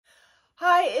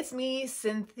Hi, it's me,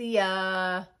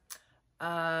 Cynthia.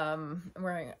 I'm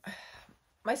wearing.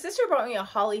 My sister brought me a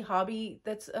Holly Hobby.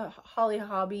 That's a Holly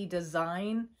Hobby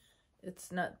design.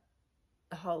 It's not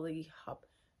a Holly Hobby.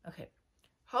 Okay,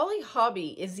 Holly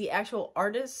Hobby is the actual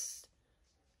artist,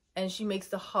 and she makes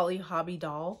the Holly Hobby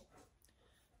doll,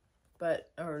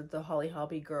 or the Holly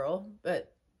Hobby girl.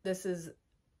 But this is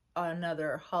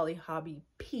another Holly Hobby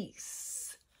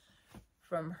piece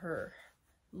from her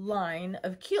line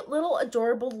of cute little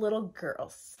adorable little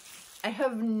girls. I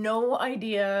have no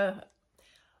idea.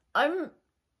 I'm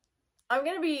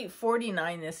gonna be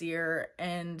 49 this year,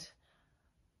 and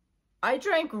I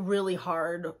drank really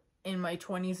hard in my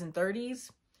 20s and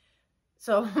 30s,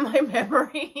 so my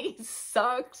memory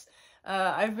sucks.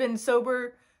 I've been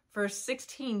sober for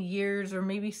 16 years or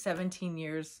maybe 17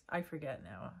 years. I forget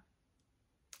now.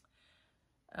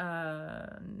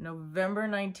 November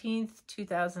 19th,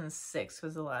 2006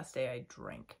 was the last day I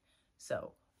drank.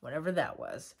 So whatever that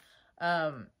was.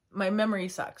 My memory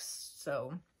sucks.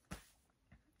 So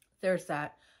there's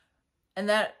that. And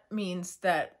that means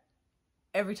that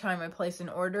every time I place an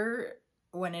order,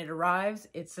 when it arrives,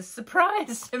 it's a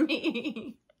surprise to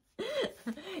me.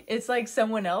 It's like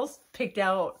someone else picked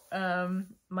out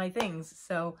my things.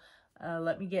 So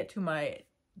let me get to my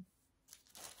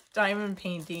diamond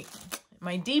painting.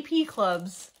 My DP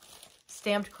Club's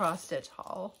stamped cross-stitch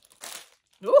haul.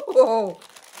 Ooh!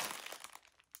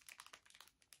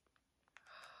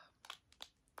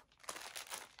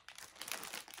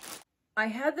 I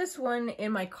had this one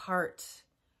in my cart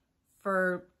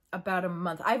for about a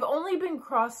month. I've only been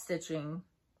cross-stitching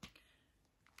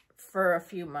for a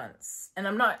few months, and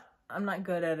I'm not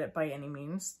good at it by any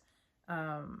means.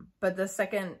 But the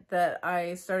second that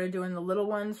I started doing the little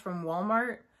ones from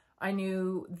Walmart, I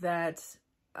knew that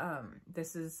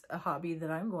this is a hobby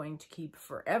that I'm going to keep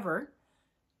forever,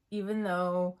 even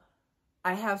though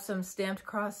I have some stamped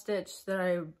cross stitch that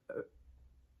I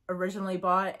originally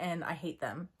bought and I hate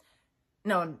them.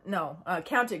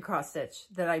 Counted cross stitch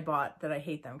that I bought that I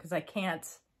hate them because I can't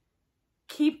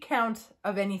keep count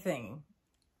of anything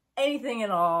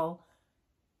at all,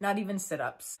 not even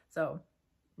sit-ups. So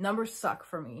numbers suck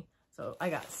for me. So I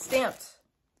got stamped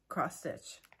cross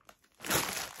stitch.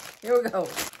 Here we go.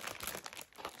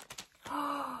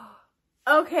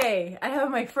 Okay, I have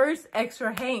my first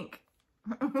extra hank.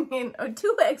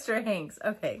 Two extra hanks.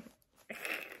 Okay.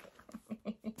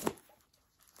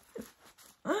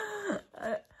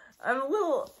 I'm a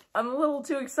little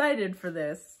too excited for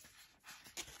this.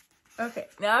 Okay,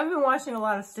 now I've been watching a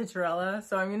lot of Stitcherella,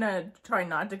 so I'm gonna try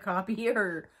not to copy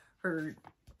her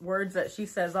words that she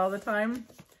says all the time.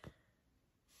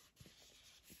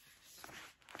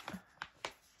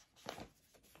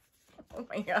 Oh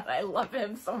my god, I love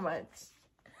him so much.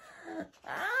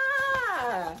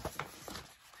 Ah!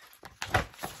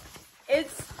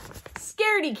 It's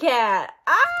Scaredy Cat.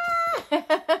 Ah!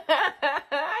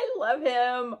 I love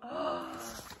him.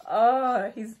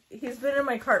 Oh, he's been in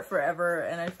my cart forever,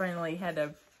 and I finally had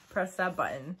to press that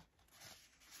button.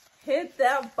 Hit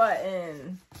that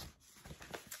button.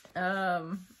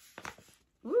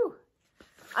 Woo.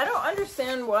 I don't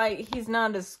understand why he's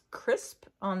not as crisp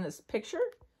on this picture.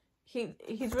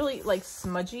 He's really like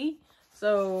smudgy.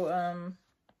 So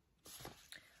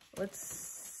let's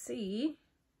see.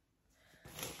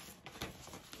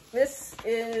 This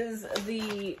is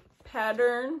the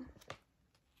pattern.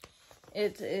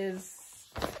 It is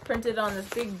printed on this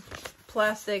big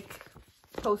plastic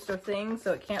poster thing,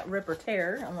 so it can't rip or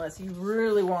tear unless you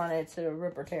really want it to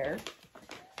rip or tear.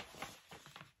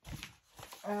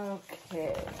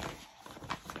 Okay.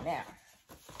 Now.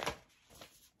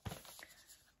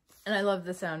 And I love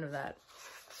the sound of that.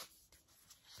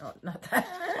 Oh, not that.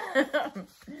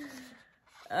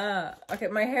 Okay,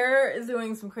 my hair is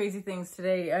doing some crazy things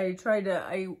today.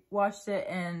 I washed it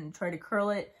and tried to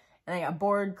curl it, and I got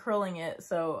bored curling it,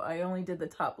 so I only did the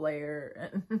top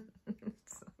layer.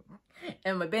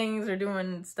 And my bangs are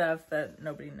doing stuff that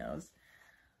nobody knows.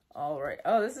 All right.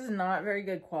 Oh, this is not very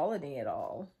good quality at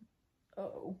all.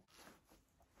 Uh-oh.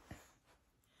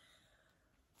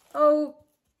 Oh.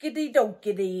 Giddy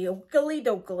dokity, okily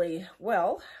dokily.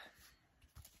 Well,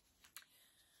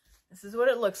 this is what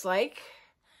it looks like.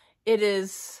 It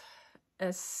is,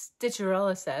 as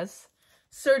Stitcherella says,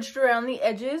 serged around the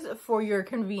edges for your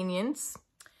convenience.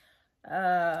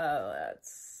 Let's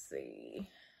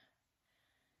see.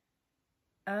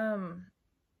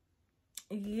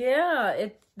 Yeah,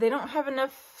 they don't have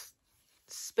enough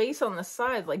space on the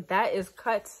side. Like, that is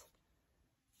cut.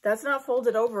 That's not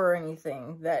folded over or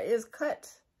anything. That is cut.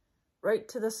 Right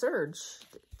to the serge.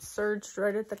 It's serged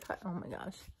right at the cut. Oh my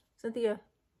gosh. Cynthia,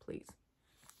 please.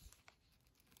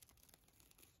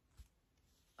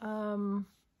 All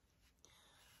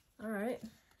right.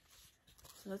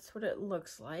 So that's what it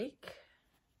looks like.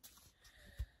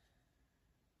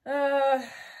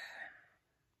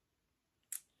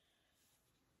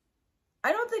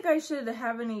 I don't think I should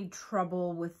have any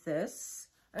trouble with this.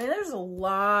 I mean, there's a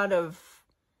lot of,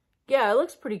 yeah, it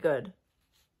looks pretty good.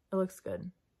 It looks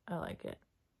good. I like it.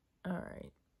 All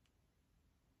right.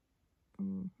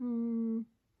 You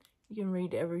can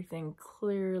read everything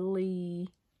clearly.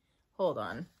 Hold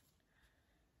on.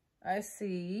 I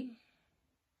see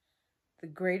the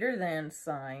greater than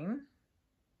sign.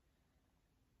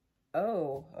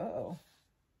 Oh, uh-oh.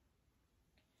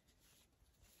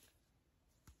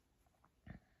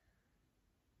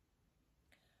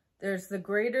 There's the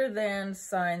greater than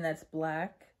sign that's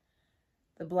black,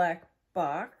 the black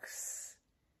box,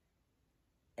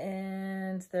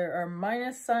 and there are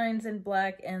minus signs in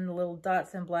black and the little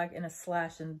dots in black and a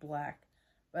slash in black.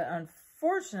 But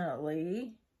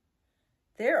unfortunately,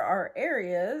 there are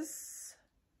areas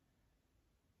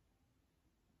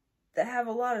that have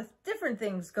a lot of different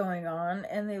things going on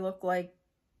and they look like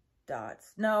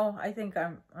dots. No, I think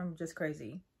I'm just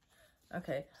crazy.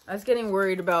 Okay, I was getting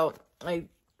worried about like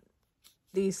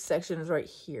these sections right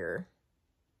here.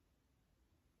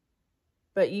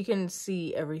 But you can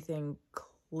see everything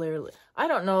clearly. I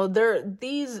don't know,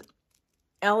 these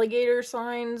alligator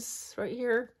signs right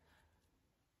here.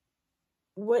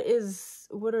 What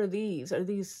are these? Are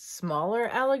these smaller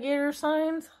alligator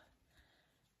signs?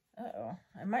 Uh-oh,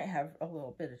 I might have a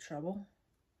little bit of trouble.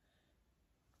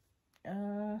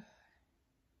 There.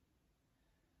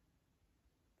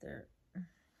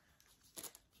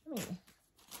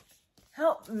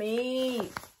 Help me.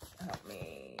 Help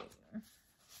me.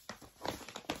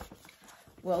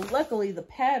 Well, luckily the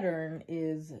pattern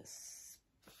is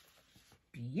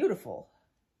beautiful.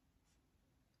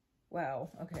 Wow,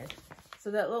 okay.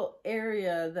 So that little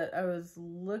area that I was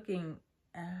looking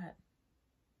at,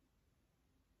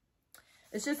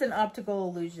 it's just an optical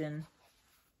illusion.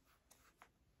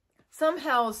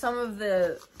 Somehow some of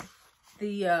those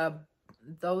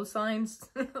signs,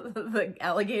 the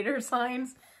alligator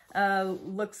signs,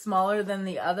 look smaller than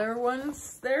the other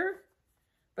ones there,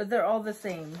 but they're all the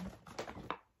same.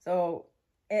 So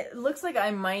it looks like I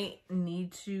might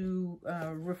need to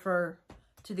refer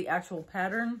to the actual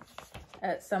pattern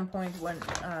at some point when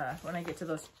I get to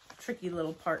those tricky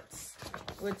little parts,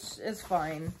 which is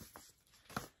fine.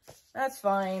 That's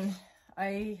fine.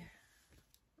 I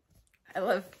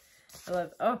love,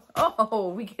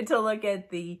 oh, we get to look at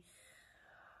the,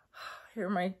 here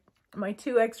are my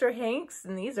two extra hanks,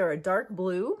 and these are a dark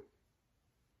blue.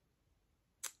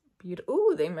 Beautiful.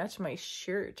 Ooh, they match my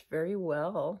shirt very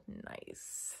well.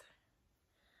 Nice.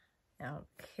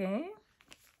 Okay.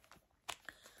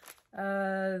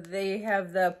 They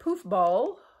have the poof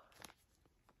ball.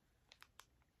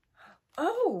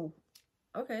 Oh,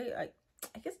 okay. I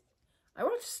guess I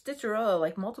watch Stitcherella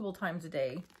like multiple times a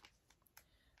day.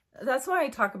 That's why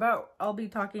I'll be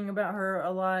talking about her a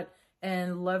lot,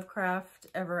 and Lovecraft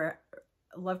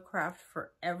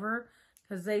Forever,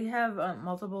 because they have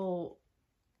multiple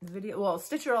well,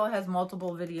 Stitcherella has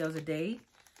multiple videos a day,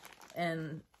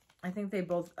 and I think they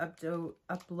both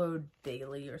upload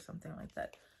daily or something like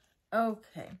that.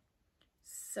 Okay,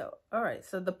 so, all right,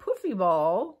 so the poofy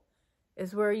ball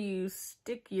is where you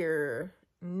stick your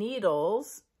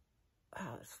needles.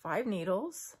 Wow, there's 5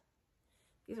 needles.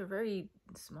 These are very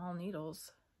small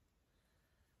needles.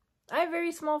 I have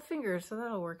very small fingers, so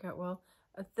that'll work out well.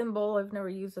 A thimble, I've never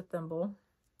used a thimble,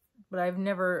 but I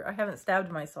haven't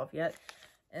stabbed myself yet.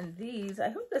 And these, I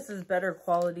hope this is better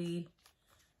quality.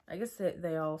 I guess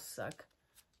they all suck.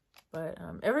 But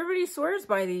everybody swears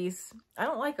by these. I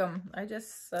don't like them. I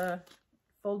just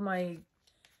fold my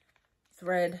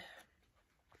thread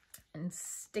and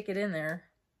stick it in there,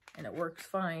 and it works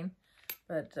fine.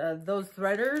 But those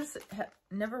threaders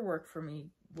never work for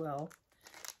me well.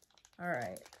 All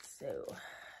right, so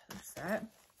that's that.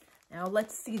 Now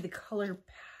let's see the color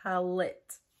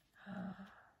palette.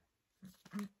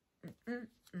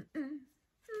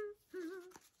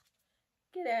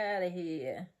 Get out of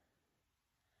here.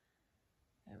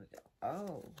 There we go.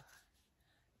 Oh,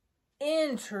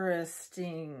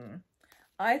 interesting.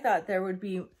 I thought there would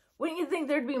be, wouldn't you think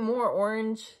there'd be more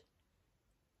orange?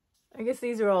 I guess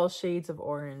these are all shades of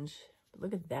orange. But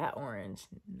look at that orange.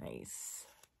 Nice.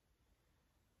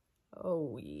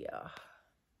 Oh, yeah.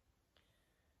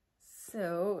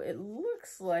 So it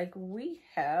looks like we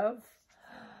have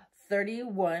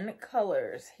 31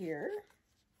 colors here.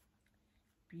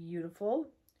 Beautiful.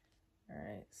 All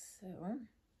right, so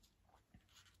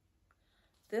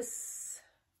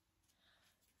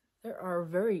there are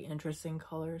very interesting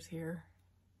colors here.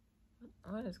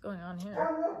 What is going on here?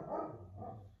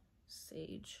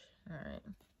 Sage. All right.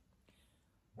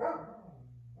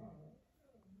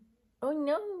 Oh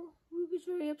no, Ruby's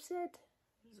very upset.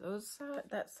 So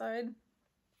that side.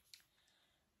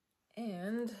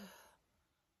 And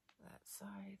that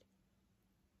side.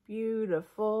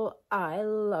 Beautiful. I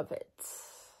love it.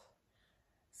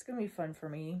 It's going to be fun for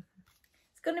me.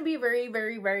 It's going to be very,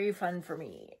 very, very fun for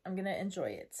me. I'm going to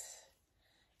enjoy it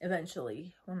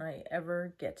eventually when I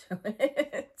ever get to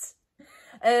it.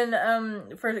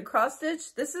 And for the cross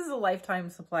stitch, this is a lifetime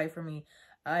supply for me.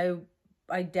 I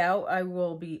doubt I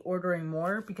will be ordering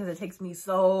more because it takes me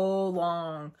so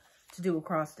long to do a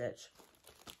cross stitch.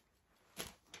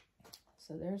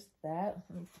 So there's that.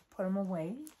 Let me put them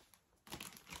away.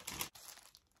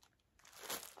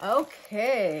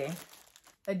 Okay,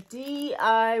 a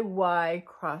DIY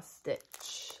cross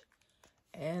stitch.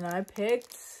 And I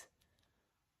picked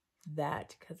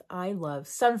that because I love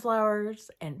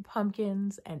sunflowers and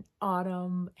pumpkins and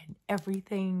autumn and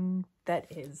everything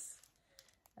that is.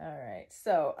 All right,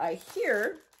 so I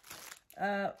hear,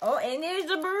 oh, and there's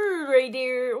a bird right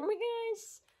there. Oh my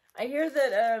gosh. I hear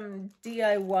that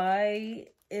DIY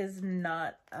is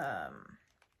not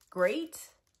great,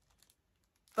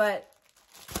 but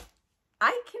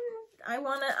I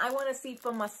wanna see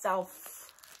for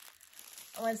myself.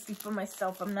 I wanna see for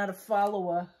myself. I'm not a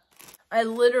follower. I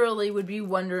literally would be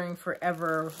wondering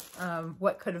forever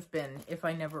what could have been if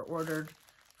I never ordered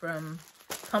from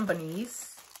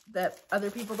companies that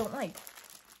other people don't like.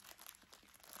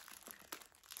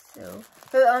 So,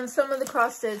 but on some of the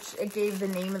cross stitch, it gave the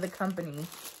name of the company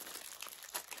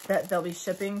that they'll be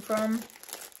shipping from.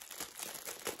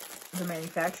 The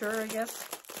manufacturer, I guess.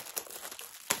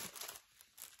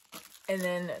 And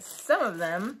then some of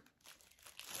them,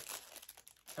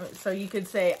 so you could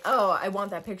say, oh, I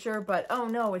want that picture, but oh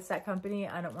no, it's that company.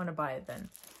 I don't want to buy it then.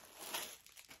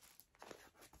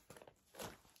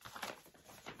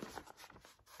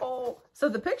 Oh, so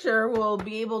the picture will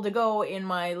be able to go in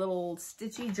my little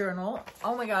stitchy journal.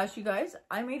 Oh my gosh, you guys,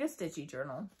 I made a stitchy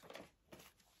journal.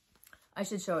 I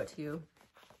should show it to you.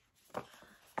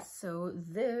 So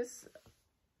this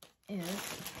is,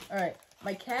 all right,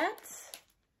 my cat.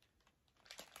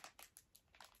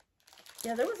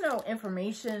 Yeah, there was no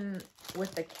information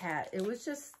with the cat. It was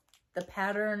just the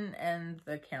pattern and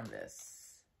the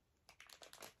canvas,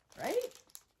 right?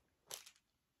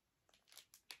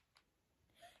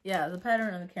 Yeah, the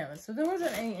pattern and the canvas. So there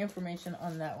wasn't any information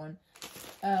on that one.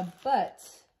 But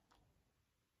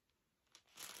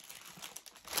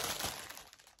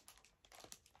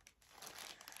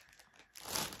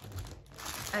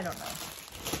I don't know.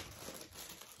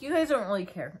 You guys don't really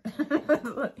care.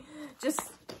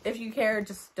 Just, if you care,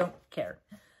 just don't care.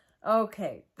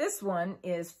 Okay, this one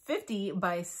is 50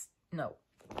 by, no.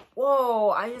 Whoa,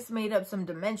 I just made up some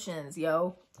dimensions,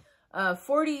 yo.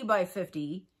 40 by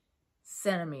 50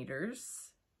 centimeters.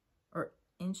 Or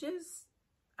inches?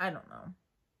 I don't know.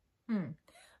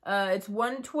 It's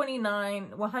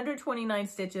 129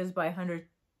 stitches by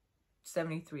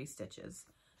 173 stitches.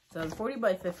 So 40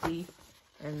 by 50,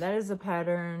 and that is the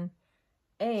pattern.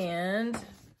 And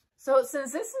so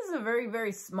since this is a very,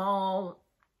 very small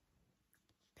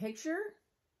picture,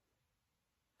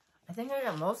 I think I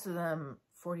got most of them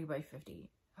 40 by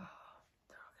 50. Oh,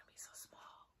 they're all gonna be so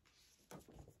small.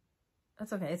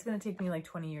 That's okay. It's gonna take me like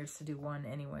 20 years to do one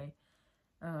anyway.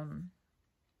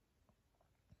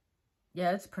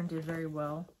 Yeah, it's printed very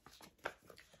well.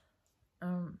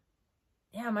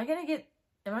 Yeah, am I gonna get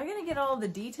all the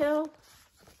detail?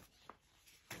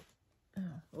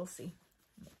 Oh, we'll see.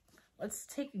 Let's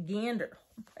take a gander.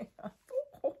 Oh my god.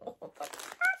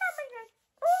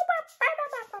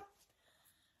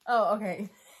 Oh, okay.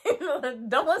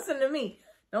 Don't listen to me.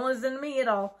 Don't listen to me at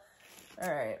all.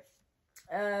 All right.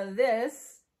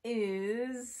 This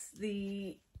is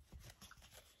the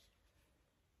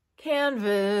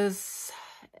canvas,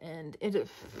 and it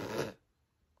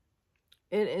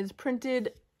is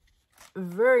printed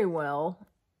very well.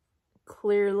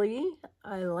 Clearly,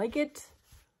 I like it.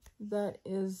 That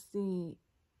is the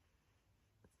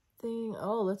thing.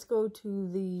 Oh, let's go to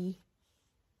the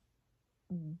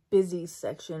busy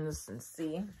sections and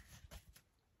see.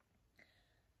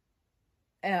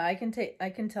 Yeah, I can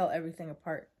tell everything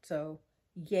apart. So,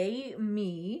 yay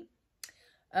me.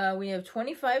 We have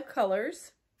 25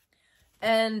 colors,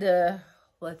 and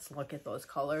let's look at those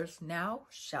colors now,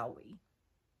 shall we?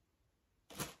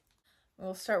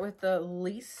 We'll start with the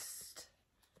least.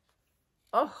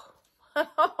 Oh.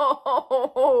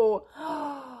 Oh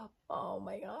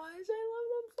my gosh, I love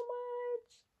them so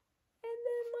much. And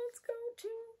then let's go to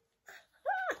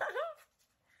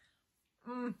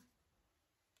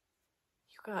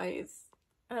guys,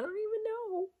 I don't even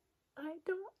know. I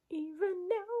don't even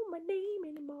know my name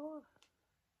anymore.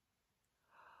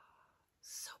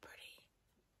 So pretty.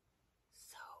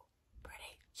 So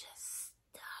pretty. Just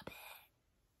stop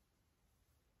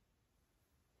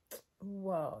it.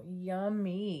 Whoa,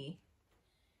 yummy.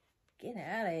 Get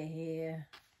out of here.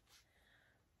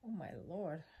 Oh my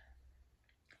Lord.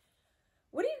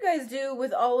 What do you guys do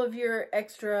with all of your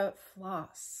extra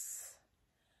floss?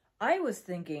 I was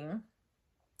thinking,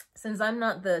 since I'm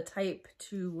not the type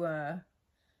to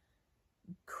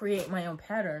create my own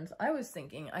patterns, I was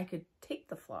thinking I could take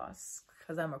the floss,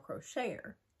 because I'm a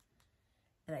crocheter,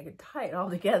 and I could tie it all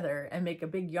together and make a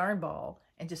big yarn ball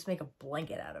and just make a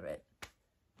blanket out of it.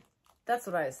 That's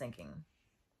what I was thinking.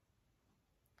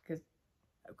 Because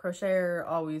a crocheter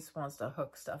always wants to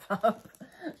hook stuff up.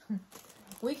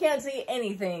 We can't see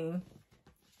anything.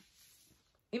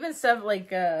 Even stuff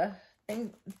like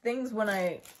things when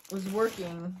I was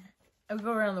working, I would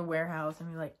go around the warehouse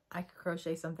and be like, I could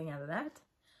crochet something out of that.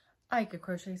 I could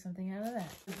crochet something out of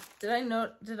that. Did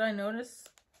I notice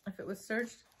if it was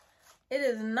serged? It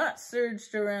is not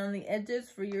serged around the edges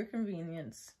for your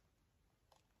convenience.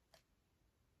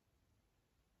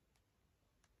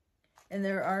 And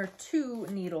there are 2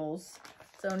 needles.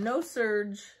 So no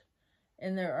serge,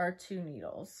 and there are 2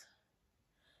 needles.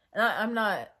 And I'm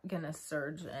not gonna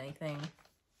serge anything.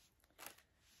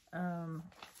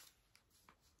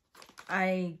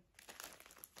 I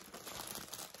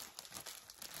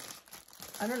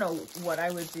don't know what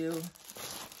I would do.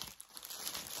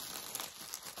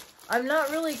 I'm not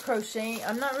really crocheting.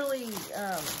 I'm not really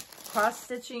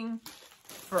cross-stitching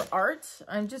for art.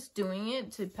 I'm just doing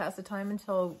it to pass the time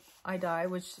until I die,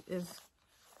 which is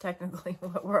technically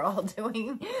what we're all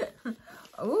doing.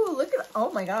 Ooh, look at,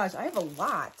 oh my gosh, I have a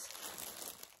lot.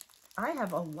 I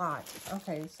have a lot.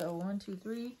 Okay, so 1, 2,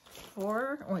 3,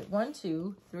 4. Wait, 1,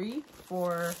 2, 3,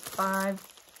 4,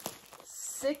 5,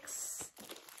 6,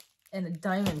 and a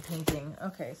diamond painting.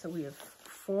 Okay, so we have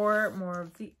 4 more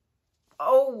of the.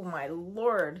 Oh my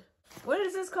Lord! What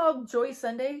is this called? Joy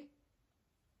Sunday?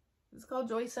 Is it called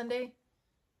Joy Sunday?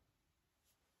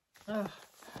 Ugh.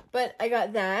 But I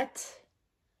got that.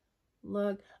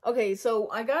 Look. Okay, so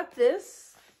I got this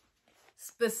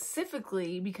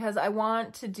specifically because I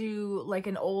want to do like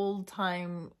an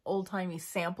old-timey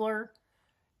sampler.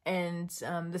 And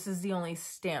this is the only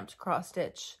stamped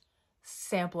cross-stitch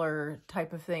sampler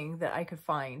type of thing that I could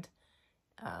find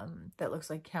that looks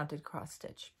like counted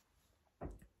cross-stitch.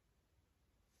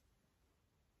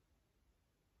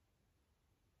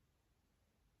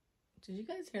 Did you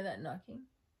guys hear that knocking?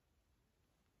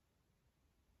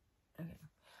 Okay.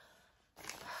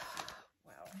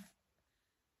 Wow.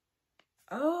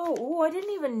 Oh, I didn't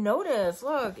even notice.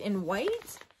 Look, in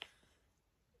white,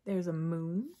 there's a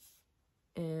moon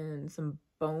and some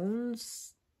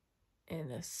bones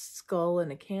and a skull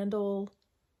and a candle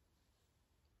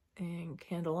and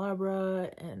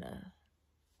candelabra and a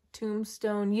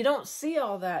tombstone. You don't see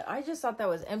all that. I just thought that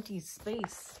was empty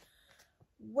space.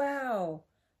 Wow.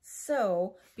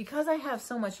 So, because I have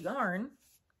so much yarn,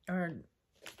 or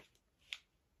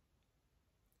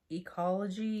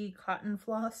Ecology cotton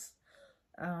floss,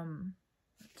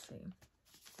 let's see.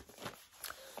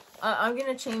 I'm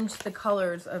going to change the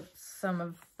colors of some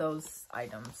of those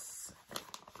items.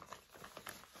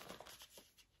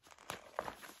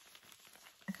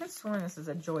 I could have sworn this is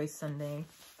a Joy Sunday.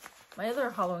 My other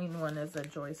Halloween one is a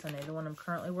Joy Sunday, the one I'm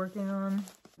currently working on.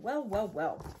 Well, well,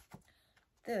 well.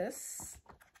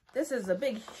 This is a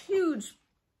big, huge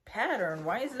pattern.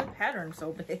 Why is the pattern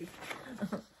so big?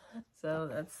 So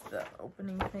that's the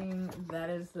opening thing. That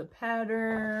is the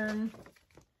pattern.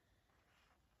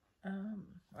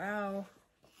 Wow.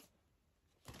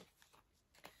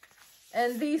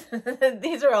 And these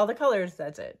these are all the colors.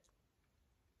 That's it.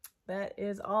 That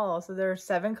is all. So there are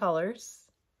 7 colors.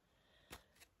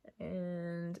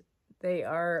 And they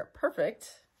are perfect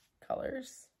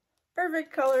colors.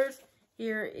 Perfect colors.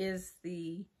 Here is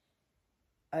the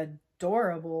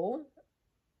adorable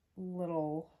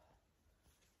little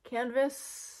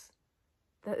canvas.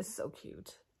 That is so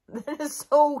cute. That is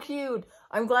so cute.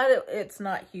 I'm glad it's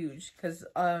not huge because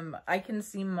I can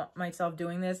see myself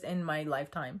doing this in my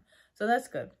lifetime. So that's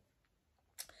good.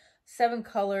 7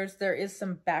 colors. There is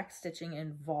some back stitching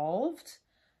involved.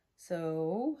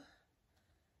 So,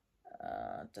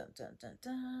 dun, dun, dun,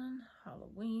 dun.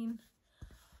 Halloween.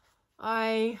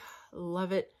 I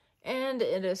love it. And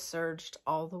it is serged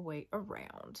all the way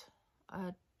around.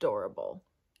 Adorable.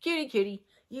 Cutie, cutie.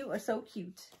 You are so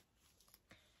cute.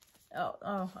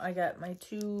 Oh, I got my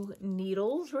 2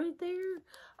 needles right there.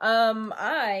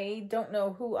 I don't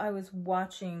know who I was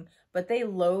watching, but they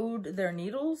load their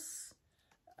needles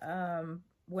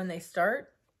when they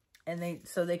start, and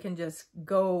so they can just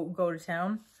go to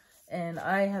town. And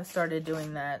I have started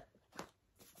doing that.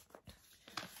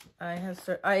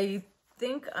 I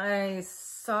think I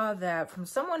saw that from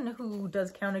someone who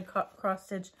does counted cross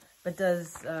stitch, but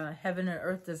does Heaven and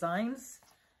Earth Designs.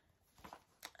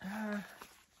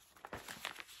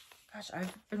 Gosh,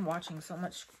 I've been watching so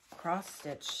much cross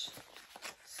stitch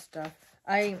stuff.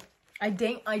 I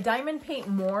diamond paint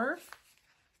more,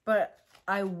 but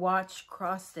I watch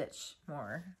cross stitch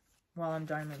more while I'm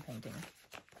diamond painting.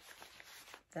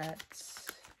 That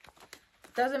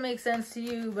doesn't make sense to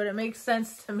you, but it makes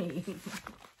sense to me.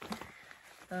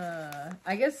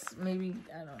 I guess maybe,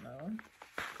 I don't know,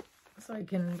 so I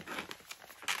can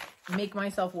make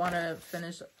myself want to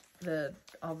finish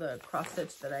all the cross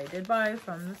stitch that I did buy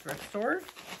from the thrift store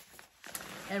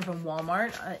and from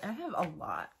Walmart. I have a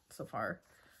lot so far,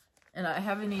 and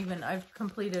I've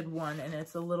completed one, and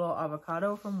it's a little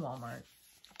avocado from Walmart.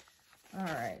 All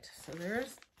right, so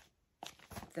there's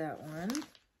that one.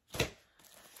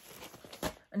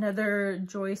 Another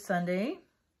Joy Sunday.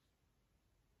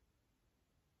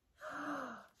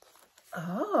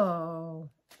 Oh,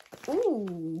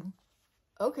 ooh,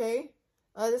 okay.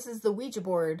 This is the Ouija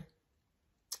board.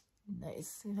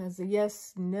 Nice. It has a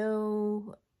yes,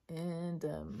 no, and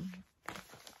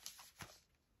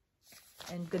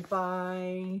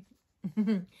goodbye.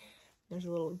 There's a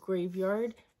little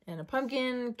graveyard and a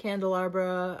pumpkin,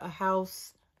 candelabra, a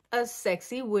house, a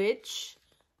sexy witch,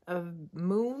 a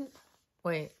moon.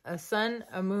 Wait, a sun,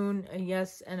 a moon, a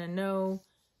yes, and a no,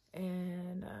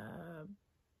 and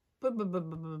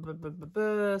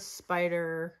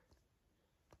spider,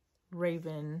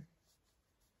 raven.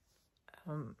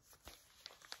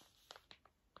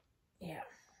 Yeah.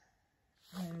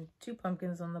 And 2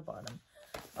 pumpkins on the bottom.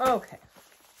 Okay.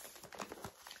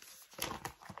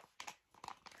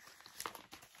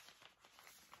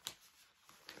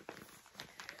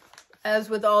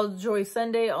 As with all Joy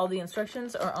Sunday, all the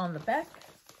instructions are on the back.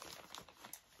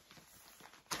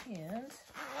 And,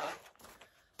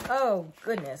 oh,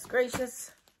 goodness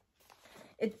gracious.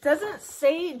 It doesn't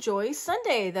say Joy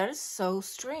Sunday. That is so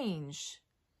strange.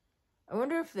 I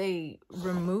wonder if they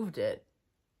removed it.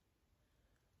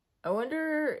 I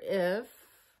wonder if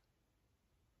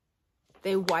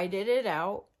they whited it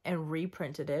out and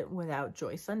reprinted it without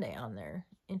Joy Sunday on there.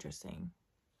 Interesting.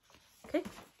 Okay.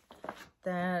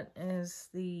 That is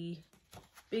the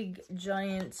big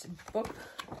giant book.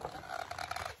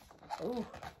 Oh.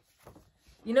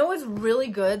 You know what's really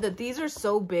good? That these are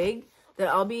so big that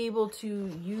I'll be able to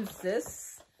use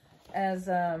this as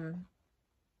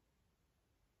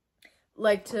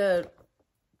like to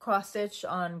cross stitch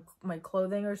on my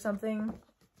clothing or something.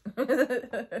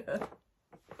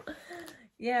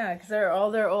 Yeah, because they're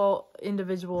all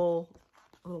individual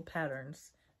little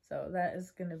patterns. So that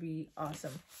is going to be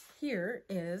awesome. Here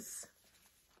is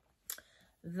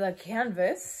the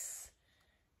canvas.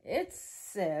 It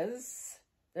says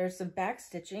there's some back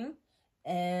stitching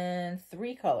and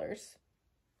 3 colors.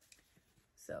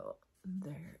 So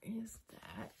there is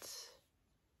that.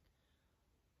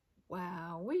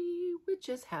 Wow,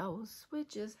 witch's house,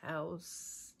 witch's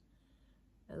house.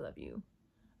 I love you.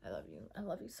 I love you. I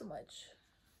love you so much.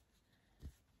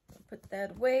 Put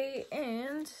that away,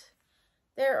 and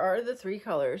there are the 3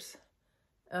 colors.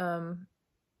 I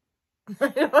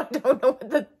don't know what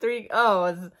the 3, oh,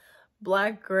 it's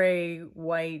black, gray,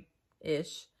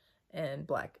 white-ish, and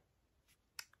black.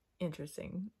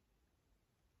 Interesting.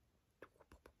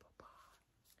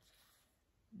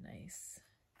 Nice.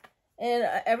 And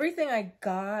everything I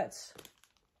got,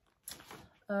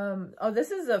 oh,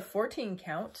 this is a 14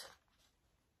 count.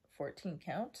 14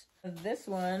 count. This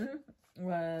one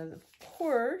was, of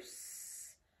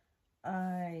course,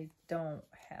 I don't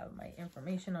have my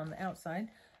information on the outside.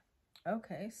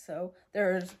 Okay, so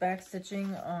there's back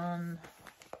stitching on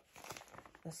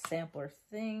the sampler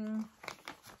thing.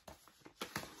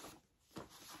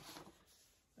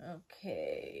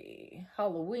 Okay,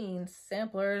 Halloween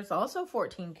samplers, also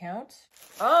 14 count.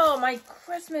 Oh, my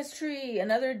Christmas tree,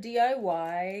 another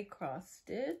DIY cross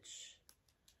stitch.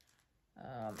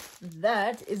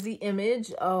 That is the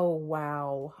image. Oh,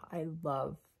 wow, I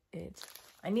love it.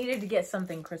 I needed to get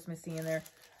something Christmassy in there.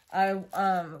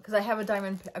 Because I have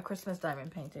a Christmas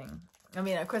diamond painting. I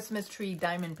mean, a Christmas tree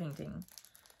diamond painting.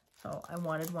 So I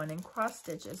wanted one in cross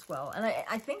stitch as well. And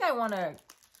I think I want to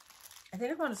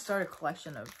start a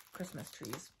collection of Christmas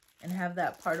trees and have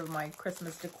that part of my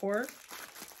Christmas decor.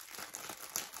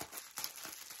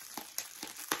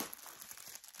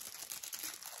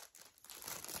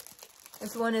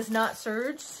 This one is not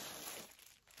serged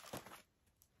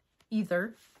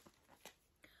either.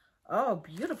 Oh,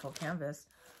 beautiful canvas.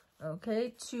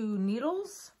 Okay, 2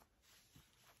 needles.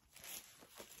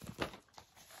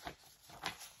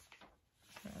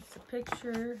 That's a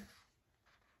picture.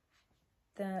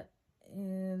 That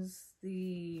is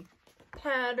the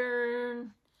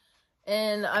pattern.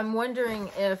 And I'm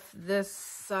wondering if this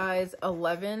size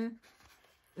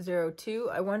 1102,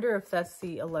 I wonder if that's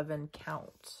the 11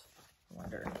 count. I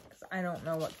wonder, because I don't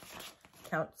know what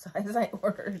count size I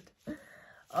ordered.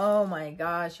 Oh my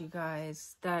gosh, you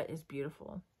guys, that is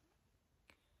beautiful.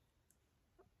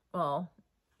 Well,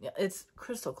 yeah, it's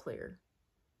crystal clear.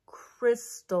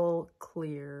 Crystal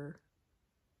clear.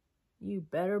 You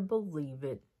better believe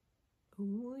it.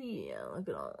 Oh yeah, look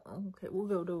at all. Okay, we'll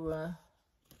go to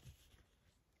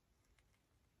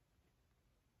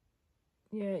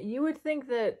yeah, you would think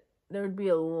that there would be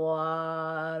a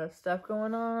lot of stuff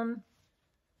going on,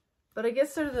 but I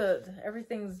guess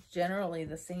everything's generally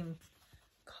the same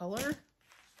color.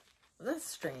 That's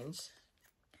strange.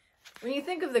 When you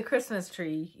think of the Christmas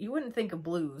tree, you wouldn't think of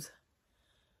blues.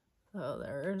 Oh,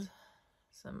 there's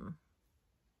some,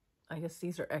 I guess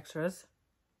these are extras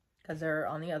because they're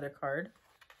on the other card.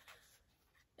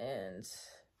 And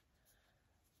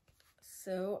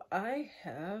so I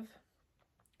have,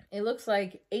 it looks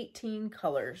like 18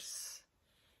 colors.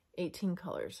 18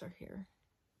 colors are here.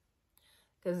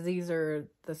 Because these are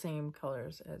the same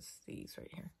colors as these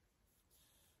right here.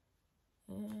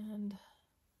 And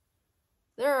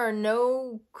there are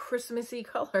no Christmassy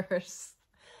colors.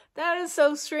 That is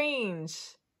so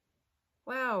strange.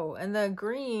 Wow. And the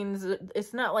greens,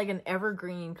 it's not like an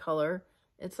evergreen color.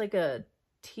 It's like a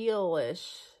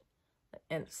tealish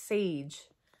and sage.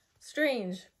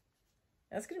 Strange.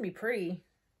 That's going to be pretty.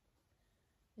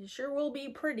 It sure will be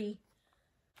pretty.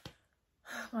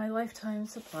 My lifetime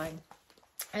supply.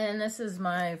 And this is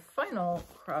my final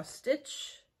cross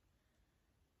stitch.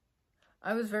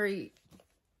 I was very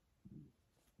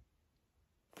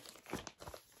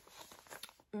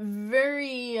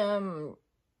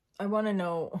I want to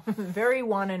know, very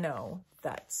want to know.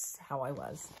 That's how I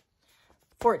was.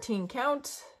 14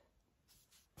 count,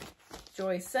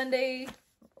 Joy Sunday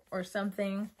or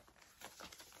something.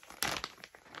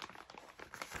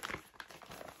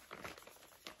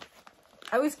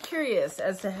 I was curious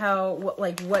as to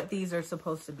what these are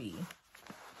supposed to be.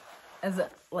 As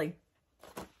like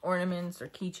ornaments or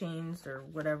keychains or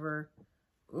whatever.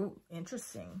 Ooh,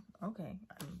 interesting. Okay,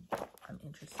 I'm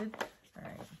interested. All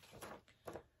right.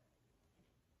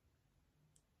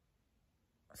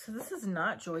 So this is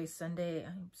not Joy Sunday.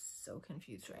 I'm so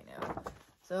confused right now.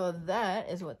 So that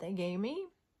is what they gave me.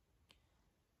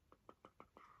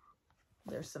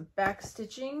 There's some back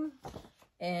stitching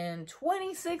and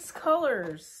 26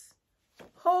 colors.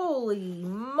 Holy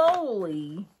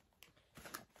moly.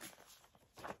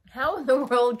 How in the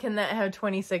world can that have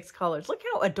 26 colors? Look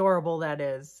how adorable that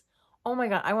is. Oh my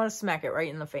god, I want to smack it right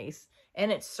in the face.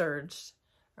 And it's serged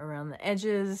around the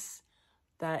edges.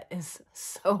 That is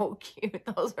so cute.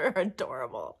 Those are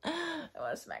adorable. I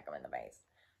want to smack them in the face.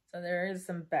 So there is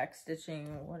some back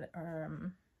stitching.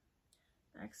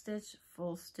 Back stitch,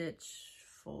 full stitch,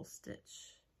 full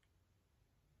stitch.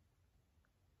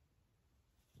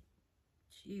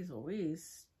 Jeez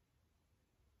Louise.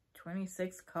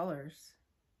 26 colors.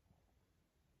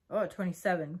 Oh,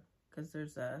 27, because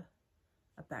there's a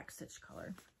backstitch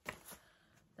color.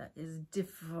 That is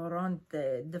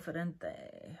differente.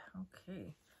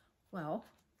 Okay, well,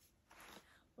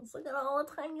 let's look at all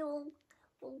the tiny little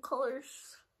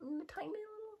colors. And the tiny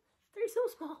little, they're so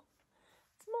small.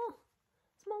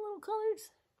 Small little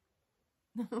colors.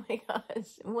 Oh my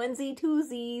gosh, onesie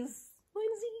twosies.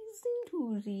 Onesies and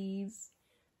twosies.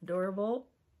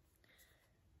 Adorable.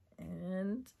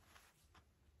 And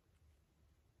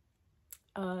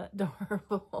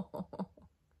adorable.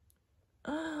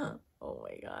 Oh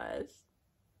my gosh.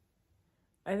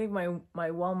 I think my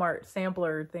Walmart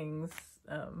sampler things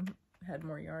had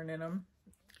more yarn in them.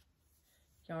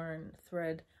 Yarn,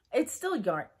 thread. It's still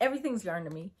yarn. Everything's yarn to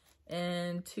me.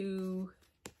 And 2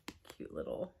 cute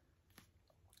little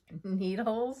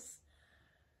needles.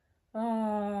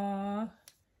 Aww.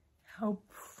 How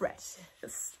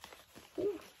precious.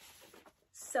 Ooh.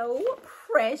 So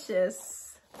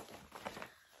precious.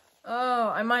 Oh,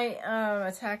 I might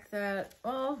attack that.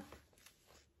 Well,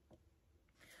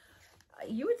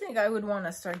 you would think I would want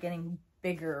to start getting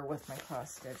bigger with my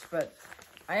cross stitch, but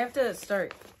I have to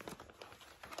start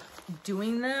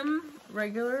doing them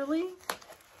regularly.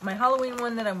 My Halloween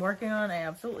one that I'm working on, I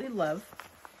absolutely love.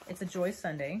 It's a Joy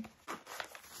Sunday.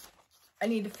 I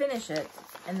need to finish it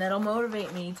And that'll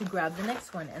motivate me to grab the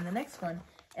next one and the next one.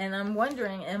 And I'm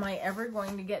wondering, am I ever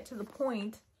going to get to the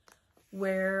point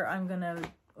where I'm going to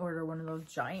order one of those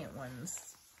giant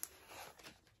ones?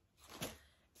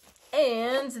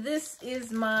 And this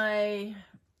is my...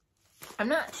 I'm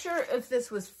not sure if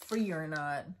this was free or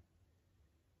not.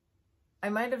 I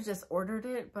might have just ordered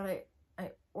it, but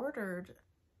I ordered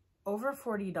over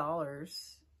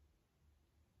 $40.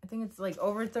 I think it's like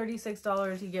over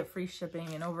 $36 you get free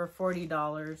shipping, and over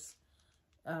 $40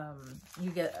 you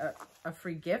get a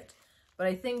free gift. But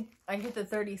I think I get the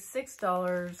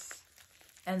 $36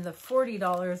 and the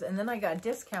 $40, and then I got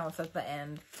discounts at the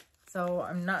end. So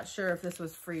I'm not sure if this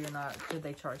was free or not. Did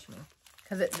they charge me?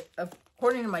 Because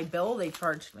according to my bill, they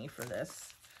charged me for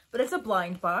this. But it's a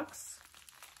blind box.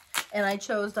 And I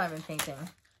chose diamond painting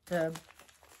to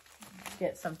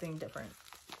get something different.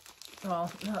 Well,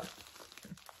 no.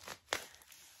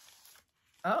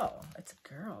 Oh, it's a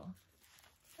girl.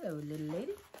 Hello, little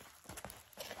lady.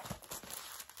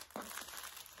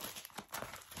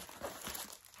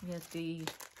 You get the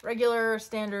regular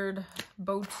standard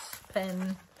boat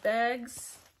pen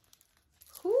bags.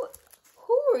 Who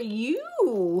are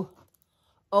you?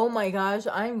 Oh my gosh,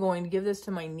 I'm going to give this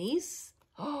to my niece.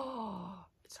 Oh,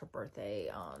 it's her birthday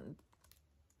on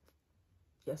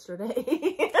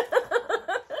yesterday.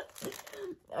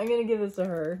 I'm gonna give this to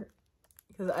her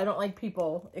because I don't like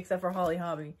people, except for Holly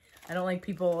Hobby. I don't like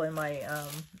people in my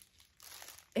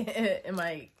in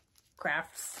my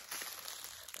crafts.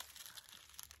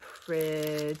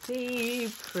 Pretty,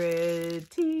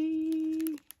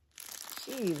 pretty.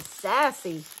 She's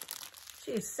sassy.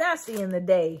 She's sassy in the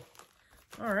day.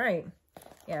 All right.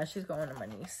 Yeah, she's going to my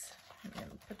niece. I'm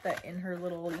gonna put that in her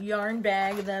little yarn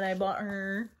bag that I bought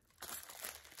her.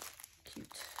 Cute.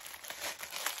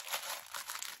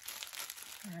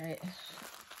 All right.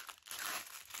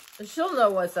 She'll know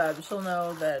what's up. She'll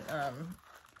know that,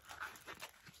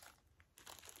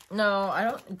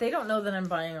 no, they don't know that I'm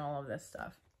buying all of this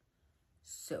stuff.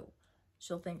 So,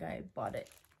 she'll think I bought it,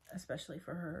 especially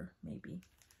for her, maybe.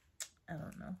 I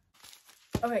don't know.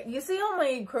 Okay, you see all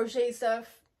my crochet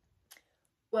stuff?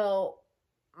 Well,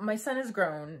 my son is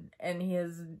grown, and he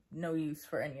has no use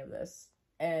for any of this.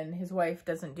 And his wife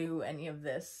doesn't do any of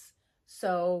this.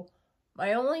 So,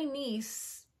 my only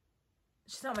niece,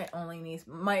 she's not my only niece,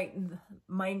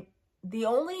 the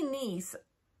only niece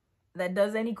that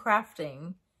does any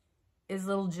crafting is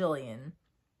little Jillian.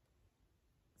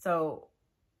 So,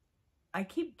 I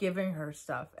keep giving her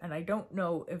stuff, and I don't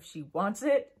know if she wants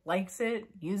it, likes it,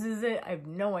 uses it. I have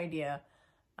no idea.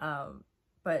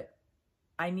 But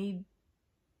I need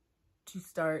to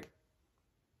start.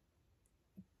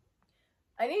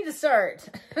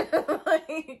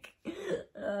 Like,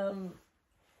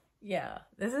 yeah,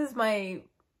 this is my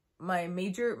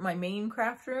main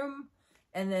craft room.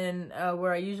 And then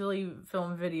where I usually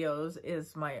film videos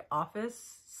is my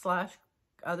office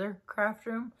 / other craft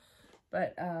room.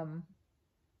 But,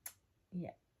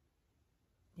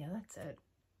 yeah, that's it.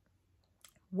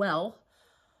 Well,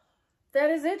 that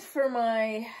is it for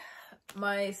my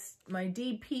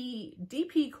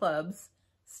DP Club's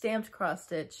stamped cross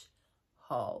stitch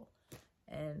haul.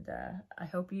 And I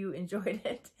hope you enjoyed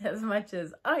it as much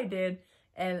as I did.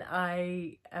 And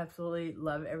I absolutely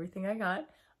love everything I got.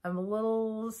 I'm a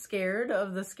little scared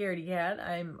of the scaredy cat.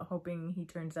 I'm hoping he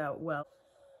turns out well.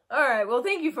 Alright, well,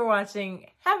 thank you for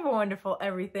watching. Have a wonderful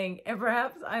everything, and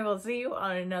perhaps I will see you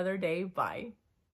on another day. Bye.